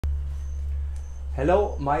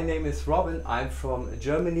Hello, my name is Robin, I'm from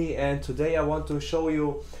Germany, and today I want to show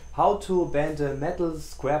you how to bend a metal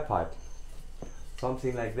square pipe.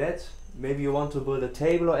 Something like that. Maybe you want to build a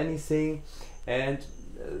table or anything, and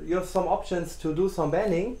you have some options to do some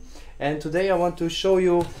bending. And today I want to show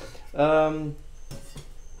you how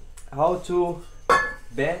to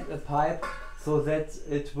bend a pipe so that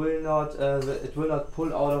it will not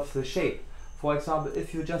pull out of the shape. For example,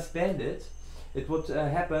 if you just bend it, it would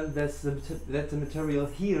happen that the material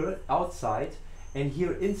here outside and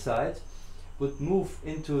here inside would move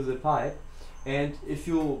into the pipe. And if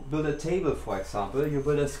you build a table, for example, you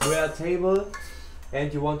build a square table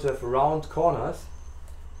and you want to have round corners,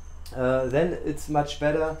 then it's much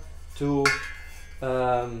better to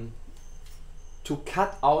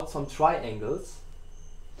cut out some triangles.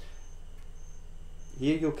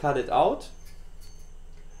 Here you cut it out,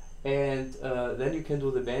 and then you can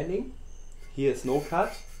do the bending. Here is no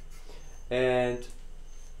cut, and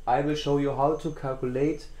I will show you how to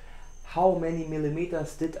calculate how many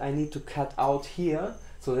millimeters did I need to cut out here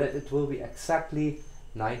so that it will be exactly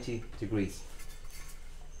 90 degrees.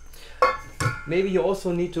 Maybe you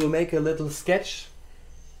also need to make a little sketch.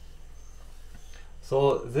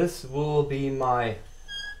 So this will be my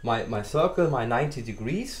circle, my 90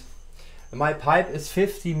 degrees. My pipe is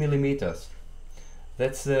 50 millimeters.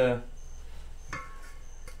 That's the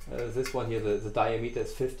this one here, the diameter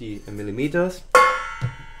is 50 millimeters,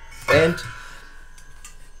 and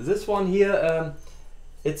this one here,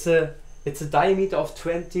 it's a diameter of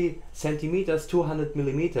 20 centimeters, 200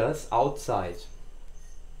 millimeters outside.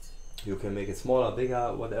 You can make it smaller,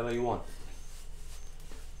 bigger, whatever you want.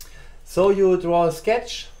 So you draw a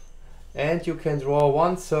sketch, and you can draw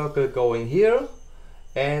one circle going here,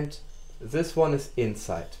 and this one is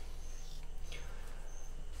inside.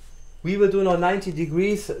 We will do now 90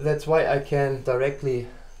 degrees, that's why I can directly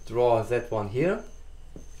draw that one here.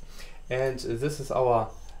 And this is our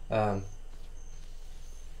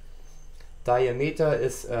diameter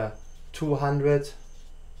is 200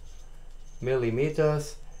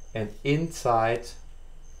 millimeters, and inside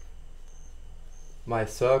my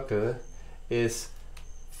circle is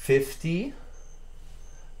 50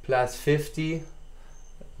 plus 50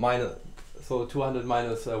 minus, so 200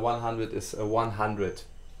 minus 100 is 100.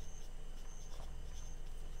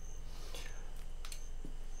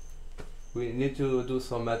 We need to do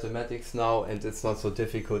some mathematics now, and it's not so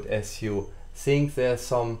difficult as you think. There's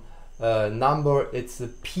some number, it's a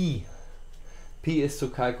P. P is to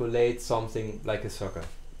calculate something like a circle.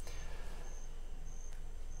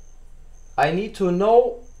 I need to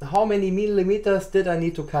know how many millimeters did I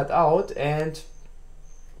need to cut out, and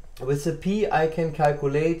with the P I can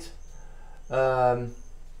calculate the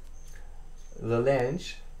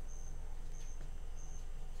length.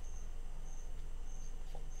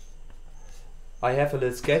 I have a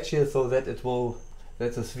little sketch here so that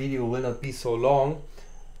this video will not be so long,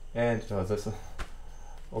 and this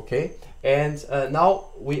okay. And now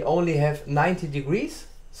we only have 90 degrees,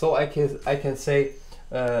 so I can say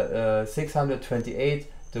 628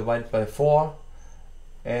 divided by 4,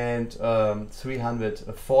 and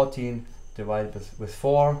 314 divided with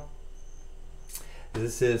 4.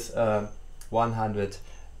 This is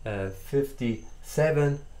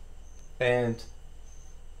 157, and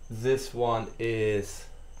this one is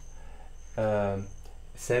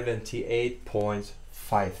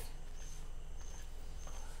 78.5.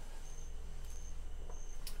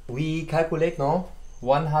 We calculate now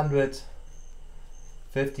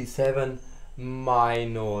 157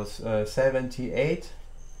 minus 78,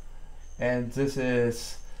 and this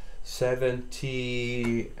is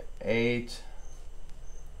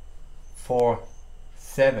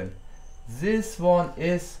 78.47. This one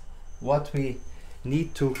is what we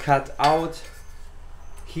need to cut out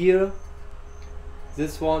here.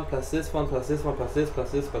 This one plus this one plus this one plus this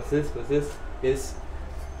plus this plus this plus this is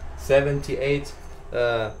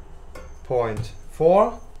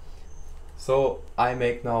 78.4. So I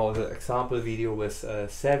make now the example video with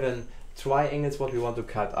 7 triangles what we want to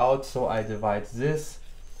cut out. So I divide this,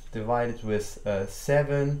 divided with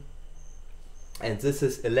 7, and this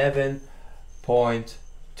is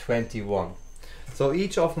 11.21. So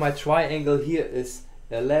each of my triangle here is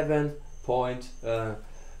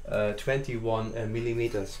 11.21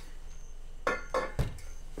 millimeters.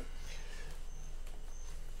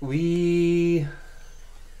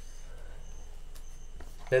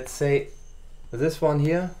 Let's say this one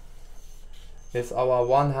here is our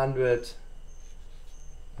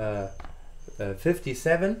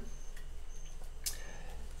 157.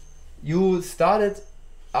 You started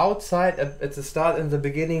outside at the start, in the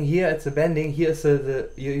beginning. Here it's the bending, here is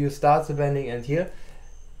you start the bending, and here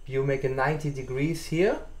you make a 90 degrees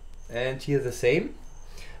here, and here the same.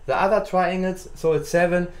 The other triangles, so it's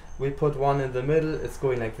 7, we put one in the middle, it's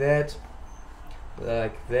going like that,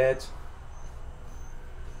 like that,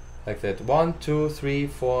 like that. 1, 2, 3,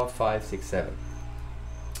 4, 5, 6, 7.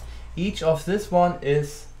 Each of this one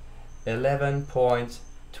is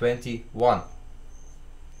 11.21,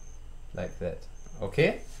 like that.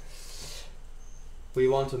 Okay, we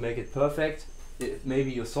want to make it perfect.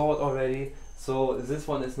 Maybe you saw it already. So this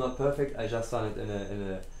one is not perfect. I just done it in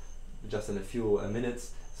a few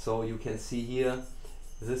minutes. So you can see here,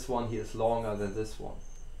 this one here is longer than this one.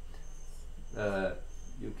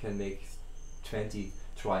 You can make 20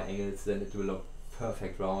 triangles, then it will look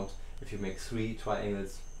perfect round. If you make 3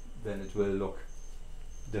 triangles, then it will look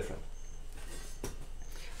different.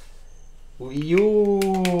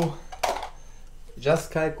 You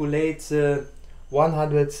just calculate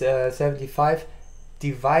 175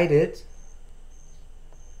 divided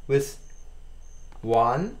with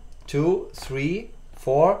 1, 2, 3,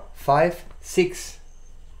 4, 5, 6,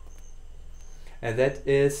 and that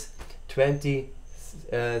is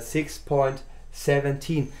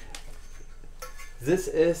 26.17. This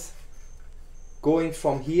is going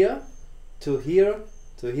from here to here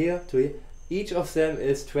to here to here. Each of them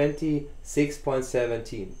is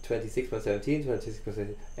 26.17, 26.17,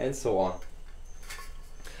 26.17, and so on.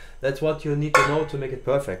 That's what you need to know to make it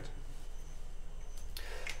perfect.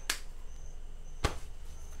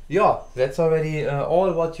 Yeah, that's already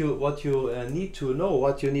all what you need to know,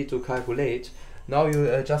 what you need to calculate. Now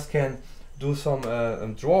you just can do some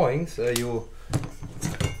drawings.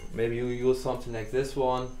 Maybe you use something like this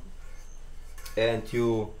one, and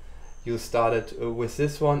you started with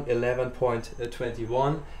this one,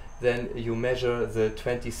 11.21. Then you measure the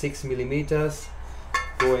 26 millimeters,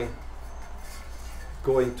 going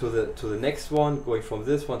to the next one, going from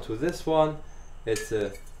this one to this one. It's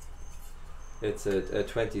a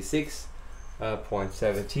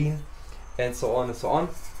 26.17, and so on and so on.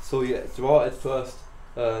 So you draw at first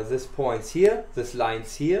this points here, this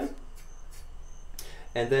lines here,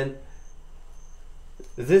 and then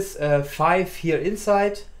this 5 here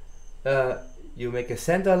inside. You make a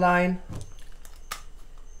center line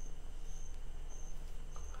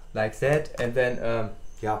like that, and then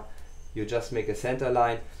yeah, you just make a center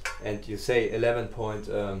line, and you say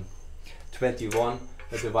 11.21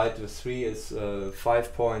 divided with 3 is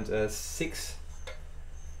 5.6,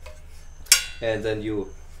 and then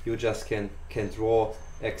you just can draw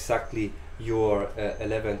exactly your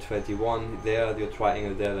 11.21 there, your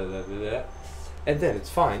triangle there, and then it's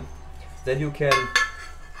fine. Then you can,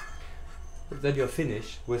 then you're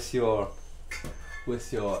finished with your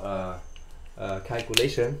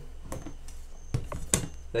calculation.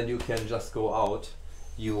 Then you can just go out.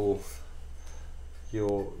 You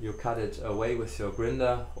cut it away with your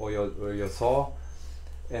grinder or your saw,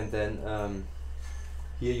 and then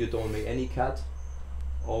here you don't make any cut,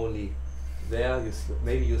 only there.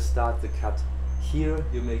 Maybe you start the cut here.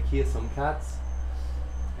 You make here some cuts,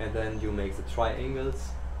 and then you make the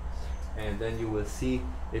triangles, and then you will see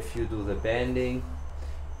if you do the banding,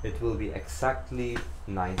 it will be exactly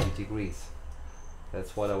 90 degrees.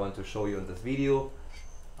 That's what I want to show you in this video.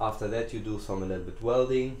 After that, you do a little bit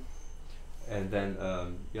welding, and then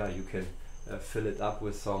yeah, you can fill it up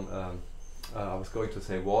with some I was going to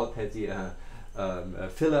say wall putty,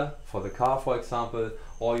 filler for the car, for example,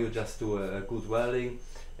 or you just do a good welding,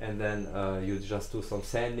 and then you just do some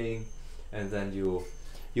sanding, and then you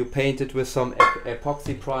paint it with some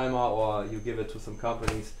epoxy primer, or you give it to some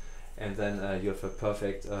companies, and then you have a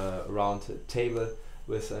perfect round table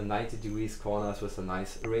with 90 degrees corners with a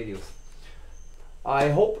nice radius. I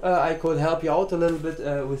hope I could help you out a little bit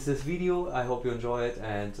with this video. I hope you enjoy it,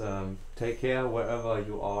 and take care wherever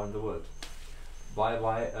you are in the world. Bye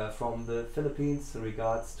bye from the Philippines.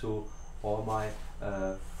 Regards to all my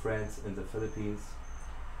friends in the Philippines.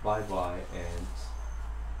 Bye bye, and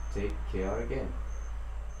take care again.